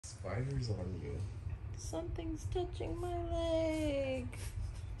spiders on you. Something's touching my leg.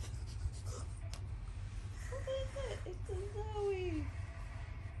 What is it? It's a Zoe.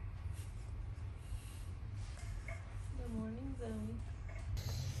 Good morning, Zoe.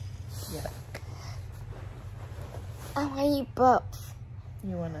 Yeah. I want to eat both.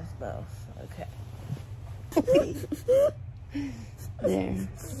 You want us both? Okay. There.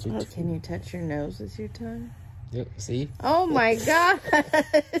 Can you touch your nose with your tongue? Yep, see? Oh my gosh!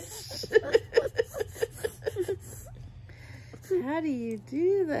 How do you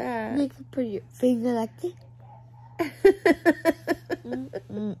do that? You can put your finger like this.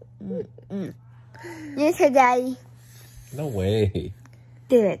 Yes, Daddy. No way.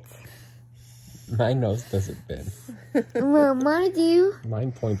 Do it. My nose doesn't bend. Well, mine do.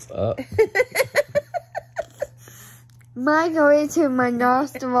 Mine points up. Mine goes into my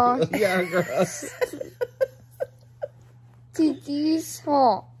nostrils. Yeah, gross. To these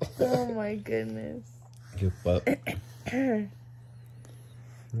salt. Oh my goodness. Your butt. Okay.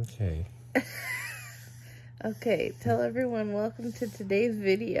 Okay, tell everyone welcome to today's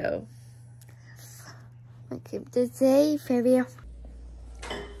video. Okay, today video.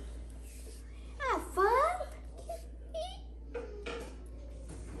 Have fun.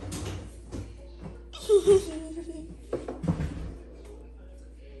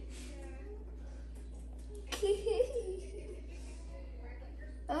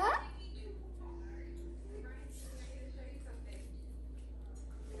 Huh?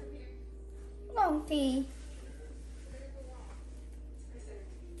 Monkey.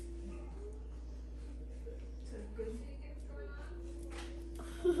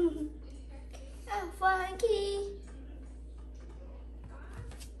 Oh, funky.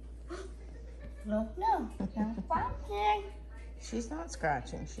 No, funky. She's not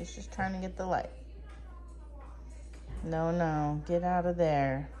scratching, she's just trying to get the light. No, get out of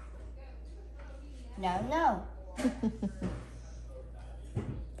there. No.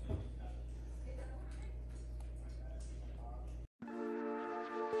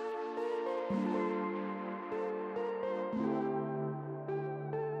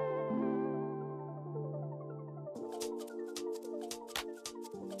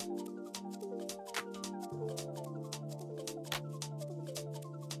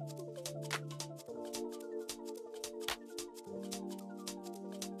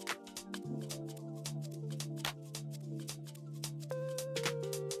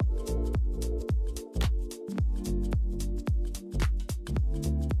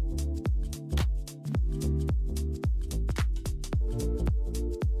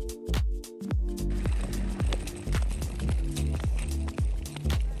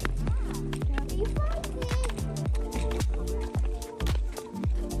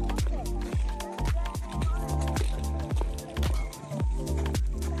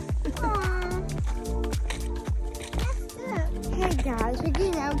 Guys, we're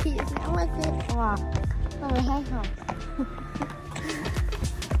getting out here. It's not like it. Wow. Oh, my head hurts.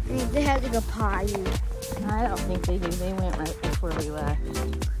 They had to go potty. I don't think they do. They went right before we left.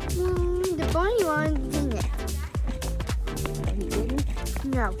 The bunny one didn't. Oh, he didn't?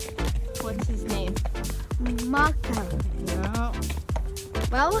 No. What's his name? Marco. No.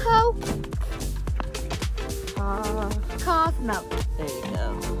 Well-ho. Cosmo. There you go.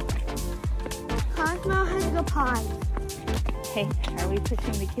 Cosmo has to go potty. Hey, are we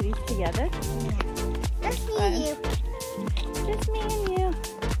pushing the kitties together? Just me and you. Just me and you.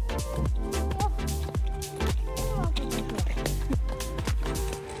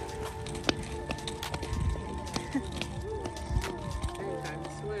 Time to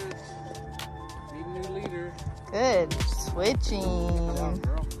switch. Need a new leader. Good switching.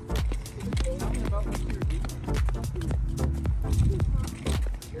 Girl. Tell me about what you're doing.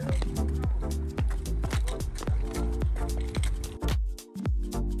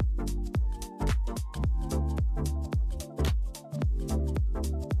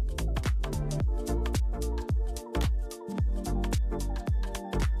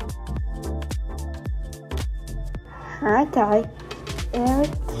 Hi, Ty.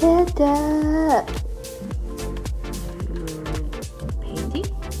 Painting.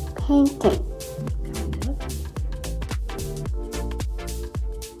 Painting.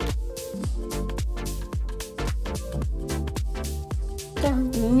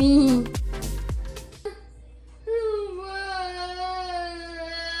 Me.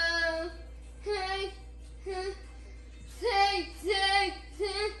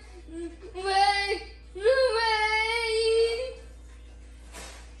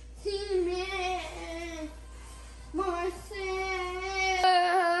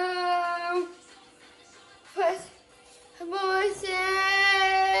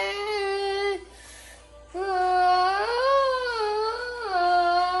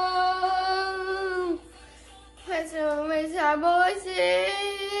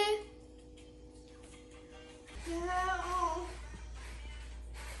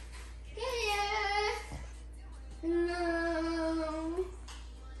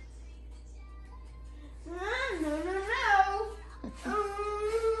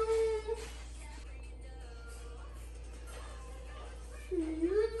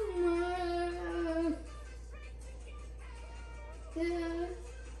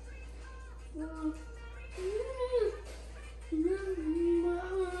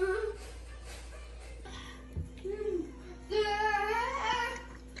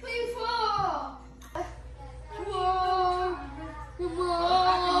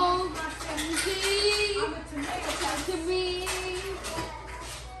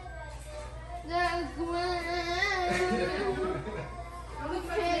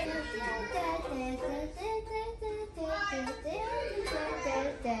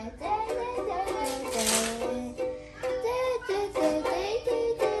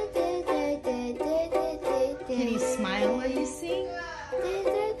 Can you smile while you sing? Oh,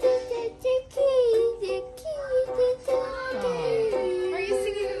 are you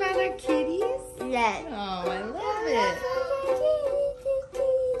singing about our kitties? Yes. Oh, I love it.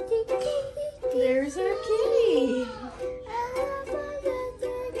 There's our kitty.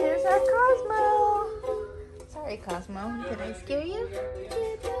 There's our Cosmo. Sorry, Cosmo. Did I scare you?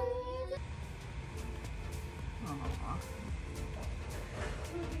 Aw.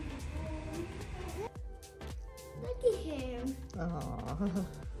 Look at him. Aw.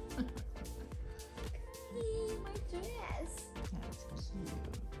 My dress. That's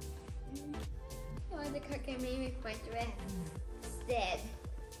cute. Oh, the cook made me my dress. It's dead.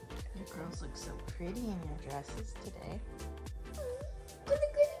 You girls look so pretty in your dresses today.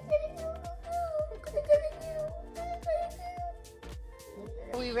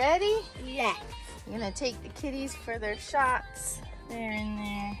 Are we ready? Yes. You're gonna take the kitties for their shots. They're in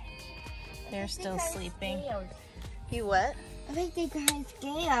there. They're still sleeping. You what? I think they got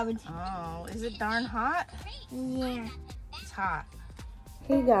scared. Oh, is it darn hot? Yeah. It's hot.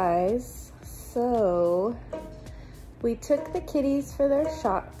 Hey guys, so we took the kitties for their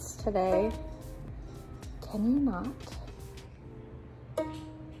shots today. Can you not?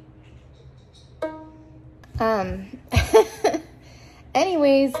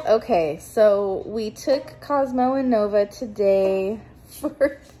 Anyways, okay, so we took Cosmo and Nova today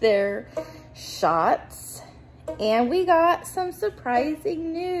for their shots, and we got some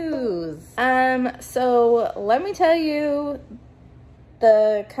surprising news. So let me tell you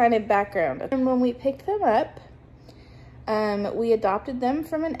the kind of background. And when we picked them up, we adopted them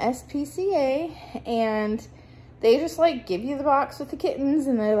from an SPCA, and they just like give you the box with the kittens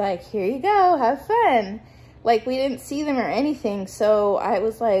and they're like, here you go, have fun. Like, we didn't see them or anything, so I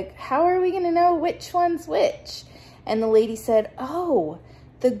was like, how are we gonna know which one's which? And the lady said, oh,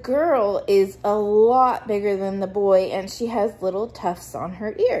 the girl is a lot bigger than the boy and she has little tufts on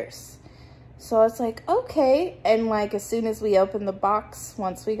her ears. So I was like, okay. And like, as soon as we opened the box,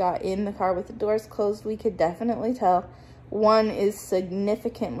 once we got in the car with the doors closed, we could definitely tell one is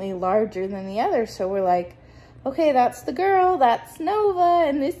significantly larger than the other. So we're like, okay, that's the girl, that's Nova,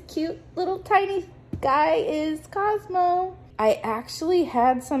 and this cute little tiny guy is Cosmo. I actually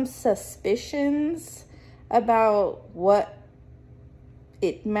had some suspicions about what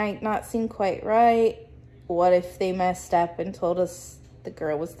it might not seem quite right. What if they messed up and told us the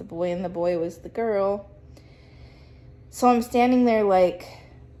girl was the boy and the boy was the girl? So I'm standing there like,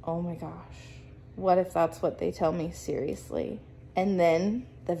 oh my gosh, what if that's what they tell me? Seriously? And then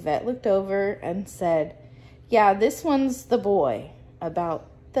the vet looked over and said, yeah, this one's the boy, about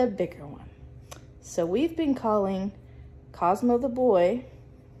the bigger one. So we've been calling Cosmo the boy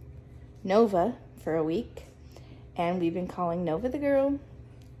Nova for a week, and we've been calling Nova the girl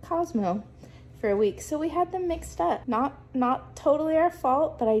Cosmo for a week. So we had them mixed up. Not totally our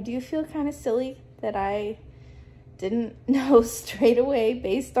fault, but I do feel kind of silly that I didn't know straight away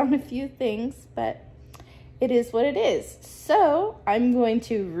based on a few things, but it is what it is. So I'm going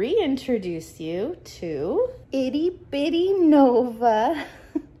to reintroduce you to itty bitty Nova.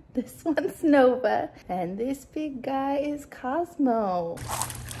 This one's Nova, and this big guy is Cosmo.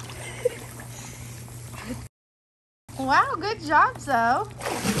 Wow, good job, Zoe.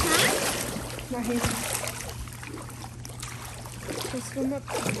 Now here's just swim up.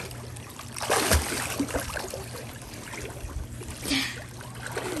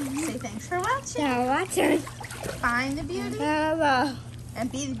 Say thanks for watching. Yeah, watching. Find the beauty Hello. and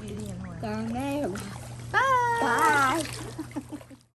be the beauty in the world. Bye. Bye. Bye.